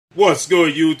What's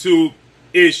good, YouTube?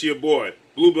 It's your boy,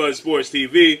 Blue Blood Sports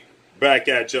TV, back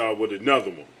at y'all with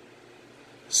another one.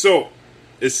 So,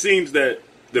 it seems that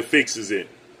the fix is in.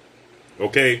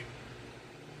 Okay?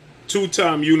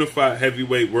 Two-time unified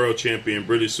heavyweight world champion,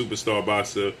 British superstar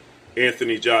boxer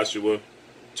Anthony Joshua.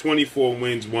 24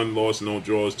 wins, 1 loss, no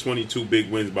draws. 22 big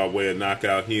wins by way of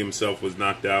knockout. He himself was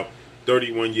knocked out.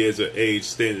 31 years of age,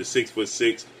 stands at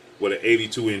 6'6" with an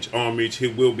 82-inch arm reach. He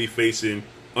will be facing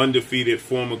undefeated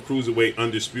former cruiserweight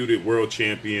undisputed world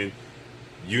champion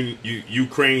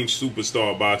Ukraine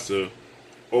superstar boxer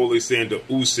OLEKSANDR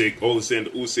Usyk.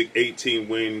 OLEKSANDR Usyk, 18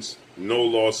 wins, no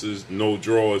losses, no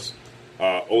draws.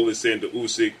 OLEKSANDR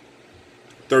Usyk,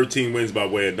 13 wins by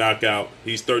way of knockout.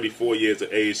 He's 34 years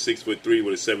of age, 6'3"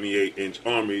 with a 78-inch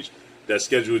arm reach. That's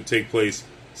scheduled to take place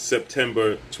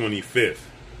September 25th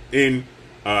in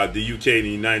the UK, the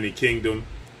United Kingdom,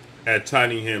 at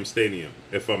Tottenham Stadium,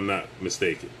 if I'm not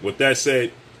mistaken. With that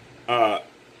said,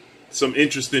 some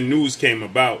interesting news came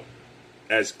about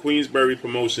as Queensberry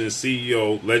Promotions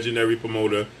CEO, legendary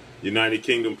promoter, United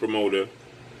Kingdom promoter,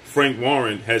 Frank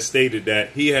Warren has stated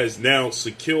that he has now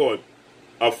secured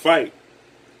a fight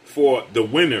for the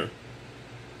winner,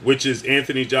 which is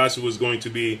Anthony Joshua is going to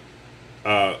be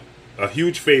a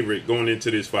huge favorite going into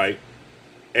this fight.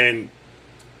 And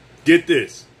get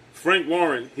this, Frank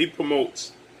Warren, he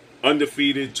promotes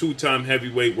undefeated, two-time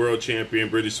heavyweight world champion,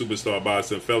 British superstar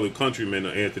boxer, and fellow countryman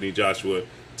of Anthony Joshua,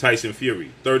 Tyson Fury.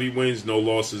 30 wins, no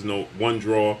losses, no 1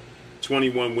 draw.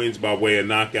 21 wins by way of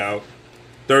knockout.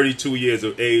 32 years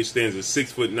of age, stands at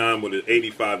 6'9" with an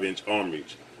 85-inch arm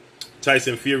reach.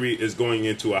 Tyson Fury is going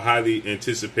into a highly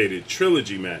anticipated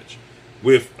trilogy match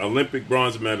with Olympic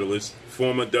bronze medalist,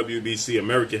 former WBC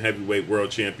American heavyweight world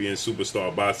champion,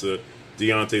 superstar boxer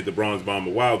Deontay the Bronze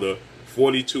Bomber Wilder.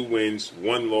 42 wins,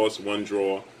 1 loss, 1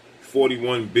 draw,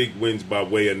 41 big wins by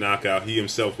way of knockout. He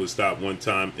himself was stopped 1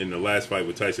 time in the last fight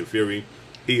with Tyson Fury.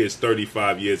 He is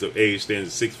 35 years of age,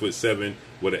 stands at 6'7"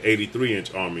 with an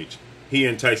 83-inch arm reach. He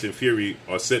and Tyson Fury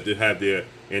are set to have their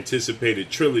anticipated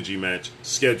trilogy match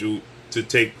scheduled to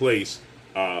take place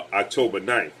October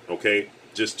 9th, okay?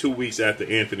 Just 2 weeks after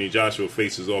Anthony Joshua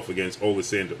faces off against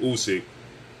OLEKSANDR Usyk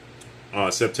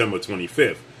September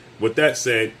 25th. With that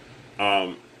said,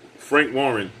 Frank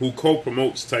Warren, who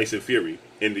co-promotes Tyson Fury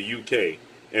in the UK,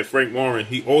 and Frank Warren,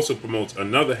 he also promotes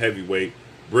another heavyweight,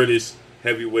 British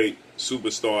heavyweight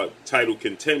superstar title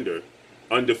contender,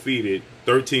 undefeated,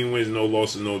 13 wins, no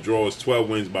losses, no draws, 12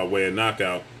 wins by way of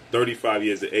knockout, 35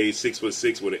 years of age,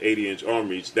 6'6" with an 80-inch arm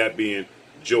reach, that being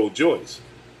JOYCE.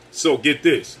 So get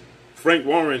this, Frank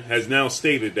Warren has now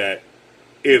stated that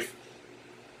if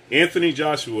Anthony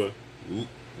Joshua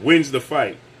wins the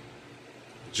fight,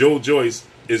 JOYCE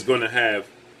is going to have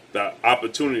the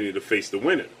opportunity to face the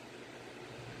winner.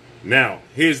 Now,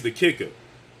 here's the kicker.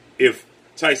 If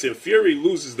Tyson Fury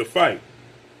loses the fight,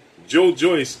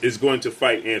 JOYCE is going to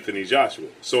fight Anthony Joshua.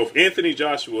 So if Anthony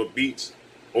Joshua beats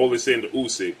OLEKSANDR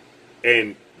Usyk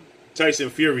and Tyson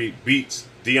Fury beats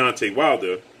Deontay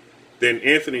Wilder, then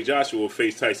Anthony Joshua will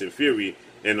face Tyson Fury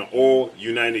in an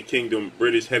all-United Kingdom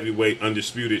British heavyweight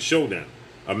undisputed showdown,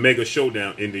 a mega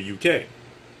showdown in the UK.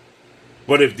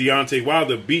 But if Deontay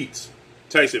Wilder beats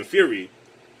Tyson Fury,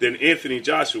 then Anthony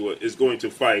Joshua is going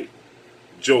to fight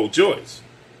JOYCE.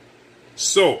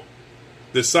 So,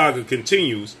 the saga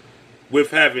continues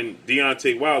with having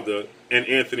Deontay Wilder and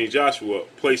Anthony Joshua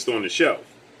placed on the shelf.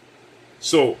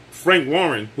 So, Frank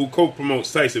Warren, who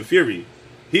co-promotes Tyson Fury,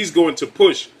 he's going to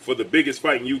push for the biggest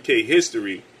fight in UK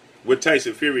history with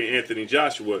Tyson Fury and Anthony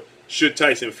Joshua should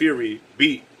Tyson Fury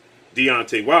beat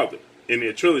Deontay Wilder in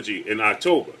their trilogy in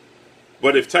October.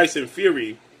 But if Tyson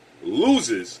Fury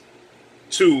loses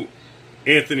to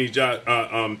Deontay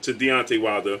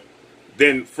Wilder,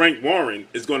 then Frank Warren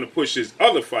is going to push his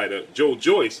other fighter,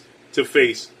 JOYCE, to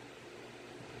face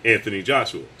Anthony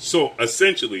Joshua. So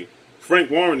essentially,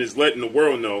 Frank Warren is letting the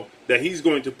world know that he's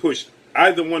going to push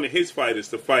either one of his fighters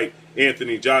to fight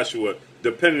Anthony Joshua,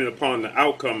 depending upon the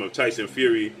outcome of Tyson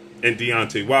Fury and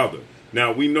Deontay Wilder.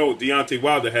 Now, we know Deontay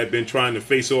Wilder had been trying to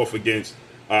face off against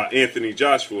Anthony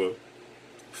Joshua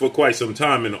for quite some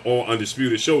time in an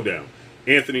all-undisputed showdown.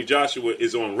 Anthony Joshua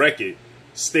is on record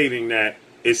stating that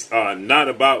it's not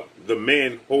about the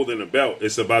man holding the belt,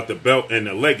 it's about the belt and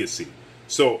the legacy.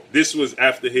 So this was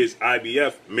after his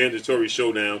IBF mandatory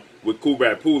showdown with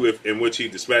Kubrat Pulev, in which he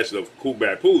dispatched of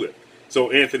Kubrat Pulev. So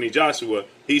Anthony Joshua,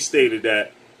 he stated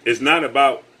that it's not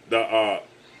about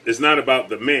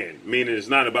the man, meaning it's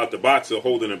not about the boxer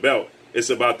holding the belt, it's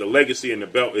about the legacy and the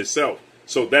belt itself.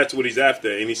 So that's what he's after,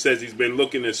 and he says he's been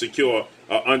looking to secure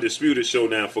an undisputed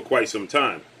showdown for quite some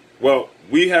time. Well,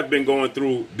 we have been going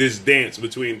through this dance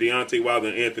between Deontay Wilder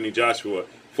and Anthony Joshua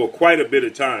for quite a bit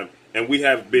of time, and we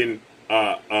have been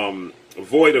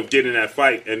void of getting that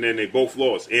fight, and then they both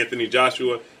lost. Anthony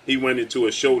Joshua, he went into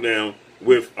a showdown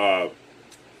with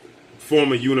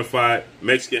former unified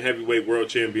Mexican heavyweight world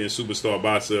champion superstar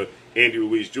boxer Andy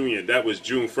Ruiz Jr. That was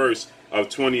June 1st of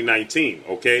 2019,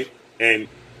 okay? And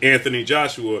Anthony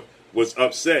Joshua was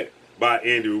upset by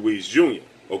Andy Ruiz Jr.,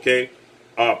 okay?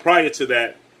 Prior to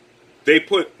that, they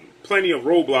put plenty of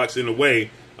roadblocks in the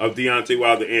way of Deontay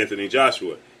Wilder and Anthony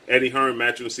Joshua. Eddie Hearn,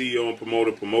 Matchroom CEO and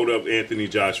promoter of Anthony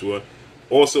Joshua,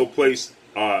 also placed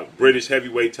British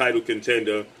heavyweight title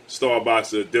contender, star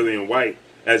boxer Dillian Whyte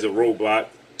as a roadblock.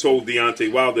 Told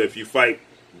Deontay Wilder, if you fight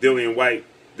Dillian Whyte,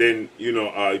 then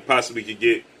you possibly could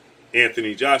get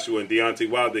Anthony Joshua. And Deontay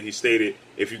Wilder, he stated,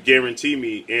 if you guarantee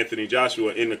me Anthony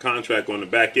Joshua in the contract on the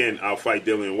back end, I'll fight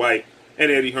Dillian Whyte. And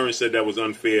Eddie Hearn said that was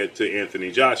unfair to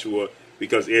Anthony Joshua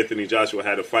because Anthony Joshua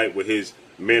had a fight with his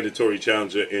mandatory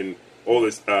challenger in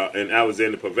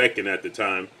Alexander Povetkin at the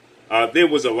time. There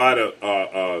was a lot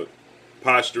of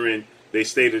posturing. They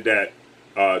stated that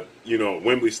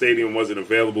Wembley Stadium wasn't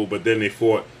available, but then they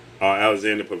fought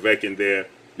Alexander Povetkin there.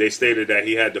 They stated that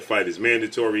he had to fight as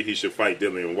mandatory. He should fight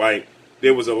Dillian Whyte.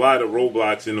 There was a lot of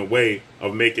roadblocks in the way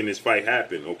of making this fight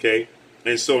happen, okay?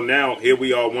 And so now here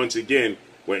we are once again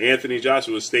where Anthony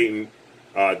Joshua is stating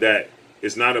that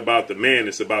it's not about the man,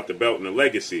 it's about the belt and the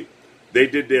legacy. They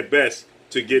did their best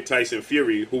to get Tyson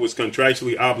Fury, who was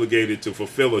contractually obligated to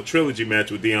fulfill a trilogy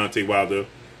match with Deontay Wilder,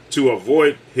 to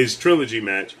avoid his trilogy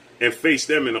match and face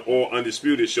them in an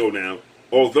all-undisputed showdown,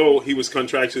 although he was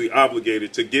contractually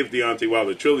obligated to give Deontay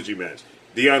Wilder a trilogy match.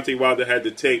 Deontay Wilder had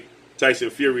to take Tyson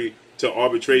Fury to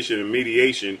arbitration and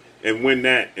mediation and win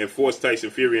that and force Tyson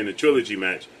Fury in a trilogy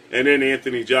match. And then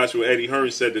Anthony Joshua, Eddie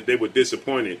Hearn said that they were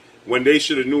disappointed when they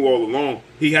should have knew all along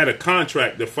he had a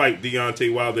contract to fight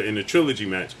Deontay Wilder in a trilogy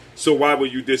match. So why were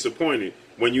you disappointed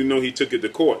when you know he took it to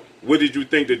court? What did you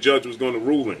think the judge was going to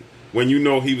rule in when you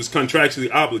know he was contractually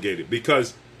obligated?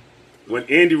 Because when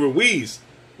Andy Ruiz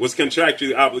was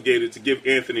contractually obligated to give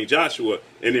Anthony Joshua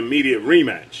an immediate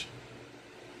rematch,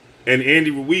 and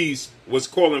Andy Ruiz was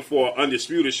calling for an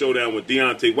undisputed showdown with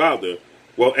Deontay Wilder,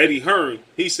 well, Eddie Hearn,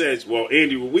 he says, well,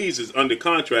 Andy Ruiz is under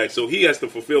contract, so he has to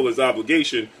fulfill his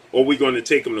obligation or we're going to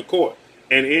take him to court.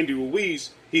 And Andy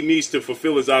Ruiz, he needs to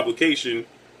fulfill his obligation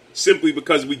simply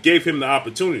because we gave him the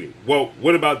opportunity. Well,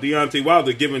 what about Deontay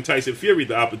Wilder giving Tyson Fury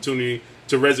the opportunity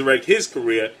to resurrect his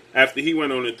career after he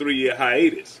went on a 3-year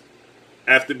hiatus,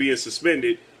 after being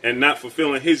suspended and not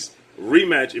fulfilling his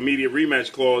immediate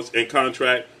rematch clause and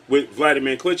contract with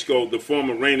Vladimir Klitschko, the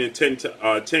former reigning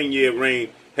 10-year reign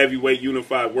heavyweight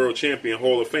unified world champion,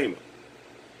 Hall of Famer.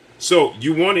 So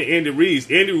you wanted Andy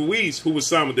Ruiz, who was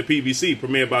signed with the PBC,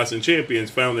 Premier Boxing Champions,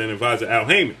 founder and advisor Al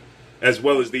Heyman, as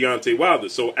well as Deontay Wilder.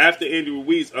 So after Andy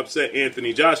Ruiz upset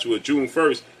Anthony Joshua June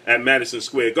 1st at Madison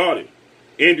Square Garden,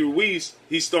 Andy Ruiz,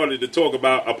 he started to talk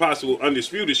about a possible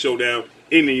undisputed showdown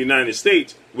in the United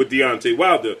States with Deontay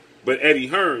Wilder. But Eddie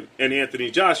Hearn and Anthony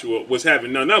Joshua was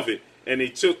having none of it. And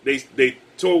they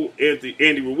told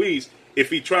Andy Ruiz if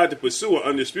he tried to pursue an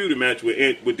undisputed match with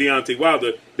Deontay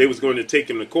Wilder, they was going to take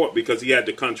him to court because he had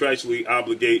to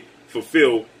contractually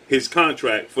fulfill his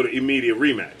contract for the immediate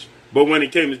rematch. But when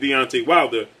it came to Deontay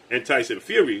Wilder and Tyson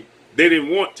Fury, they didn't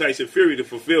want Tyson Fury to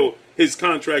fulfill his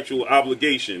contractual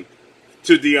obligation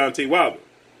to Deontay Wilder.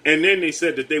 And then they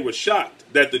said that they were shocked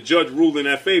that the judge ruled in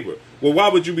their favor. Well, why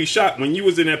would you be shocked when you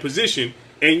was in that position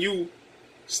and you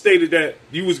stated that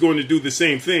you was going to do the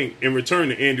same thing in return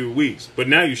to Andy Ruiz? But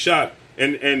now you're shocked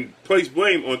and place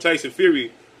blame on Tyson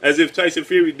Fury as if Tyson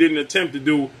Fury didn't attempt to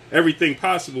do everything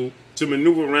possible to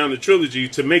maneuver around the trilogy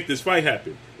to make this fight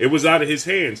happen. It was out of his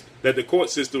hands that the court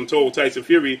system told Tyson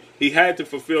Fury he had to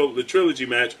fulfill the trilogy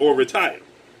match or retire.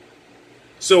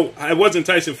 So it wasn't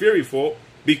Tyson Fury's fault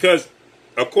because,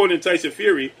 according to Tyson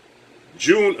Fury,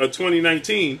 June of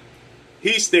 2019,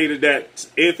 he stated that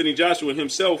Anthony Joshua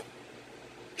himself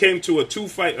came to a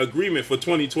 2-fight agreement for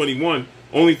 2021.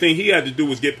 Only thing he had to do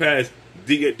was get past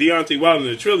Deontay Wilder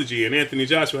in the trilogy, and Anthony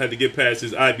Joshua had to get past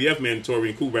his IBF mandatory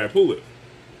and Kubrat Pulev.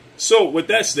 So, with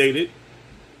that stated,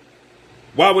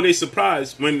 why were they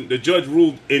surprised when the judge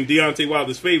ruled in Deontay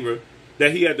Wilder's favor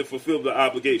that he had to fulfill the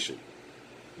obligation?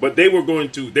 But they were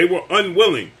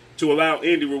unwilling to allow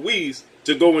Andy Ruiz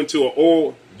to go into an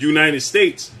all-United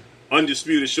States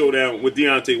undisputed showdown with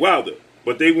Deontay Wilder.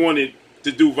 But they wanted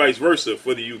to do vice versa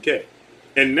for the UK.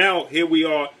 And now, here we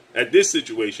are at this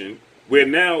situation where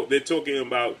now they're talking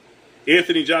about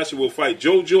Anthony Joshua will fight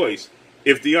Joe Joyce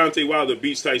if Deontay Wilder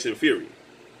beats Tyson Fury.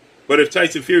 But if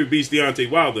Tyson Fury beats Deontay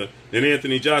Wilder, then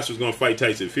Anthony Joshua's going to fight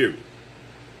Tyson Fury.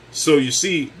 So you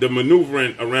see the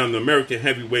maneuvering around the American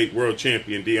heavyweight world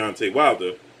champion Deontay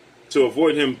Wilder to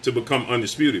avoid him to become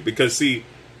undisputed. Because see,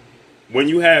 when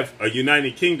you have a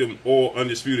United Kingdom or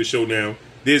undisputed showdown,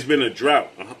 there's been a drought,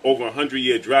 over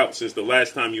 100-year drought since the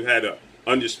last time you had a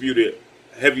undisputed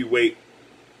heavyweight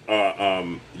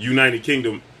United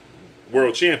Kingdom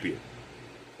world champion.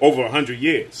 Over 100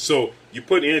 years. So you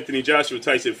put Anthony Joshua,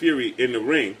 Tyson Fury in the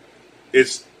ring,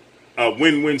 it's a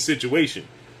win-win situation.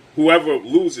 Whoever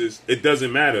loses, it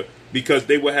doesn't matter, because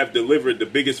they would have delivered the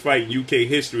biggest fight in UK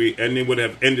history, and they would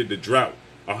have ended the drought,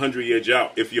 a 100-year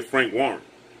drought, if you're Frank Warren.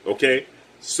 Okay?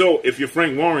 So if you're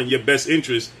Frank Warren, your best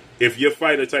interest, if your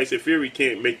fighter Tyson Fury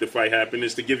can't make the fight happen,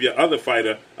 is to give your other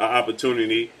fighter an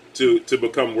opportunity to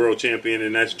become world champion,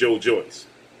 and that's JOYCE.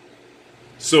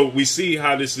 So we see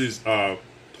how this is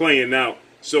playing out.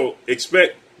 So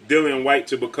expect Dillian Whyte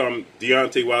to become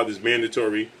Deontay Wilder's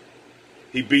mandatory.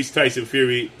 He beats Tyson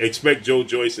Fury. Expect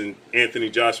JOYCE and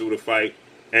Anthony Joshua to fight,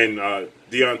 and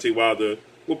Deontay Wilder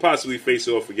will possibly face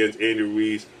off against Andy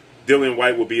Ruiz. Dillian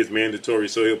Whyte will be his mandatory,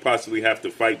 so he'll possibly have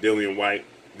to fight Dillian Whyte.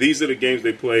 These are the games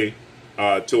they play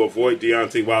to avoid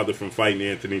Deontay Wilder from fighting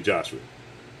Anthony Joshua.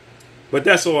 But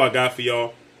that's all I got for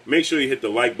y'all. Make sure you hit the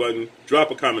like button.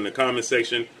 Drop a comment in the comment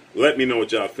section. Let me know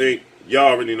what y'all think.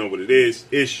 Y'all already know what it is.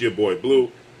 It's your boy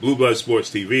Blue, Blue Blood Sports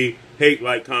TV. Hate,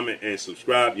 like, comment, and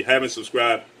subscribe. If you haven't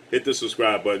subscribed, hit the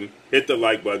subscribe button, hit the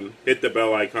like button, hit the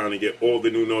bell icon, and get all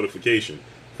the new notifications.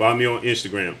 Follow me on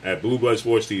Instagram at Blue Blood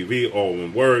Sports TV, all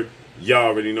one word. Y'all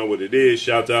already know what it is.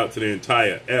 Shout out to the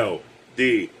entire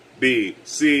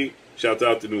LDBC. Shout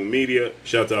out to New Media.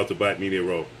 Shout out to Black Media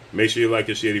Row. Make sure you like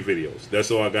and share the videos.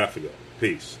 That's all I got for y'all.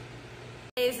 Peace.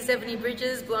 Hey, this is Ebony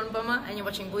Bridges, Blonde Bomber, and you're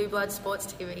watching Blue Blood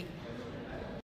Sports TV.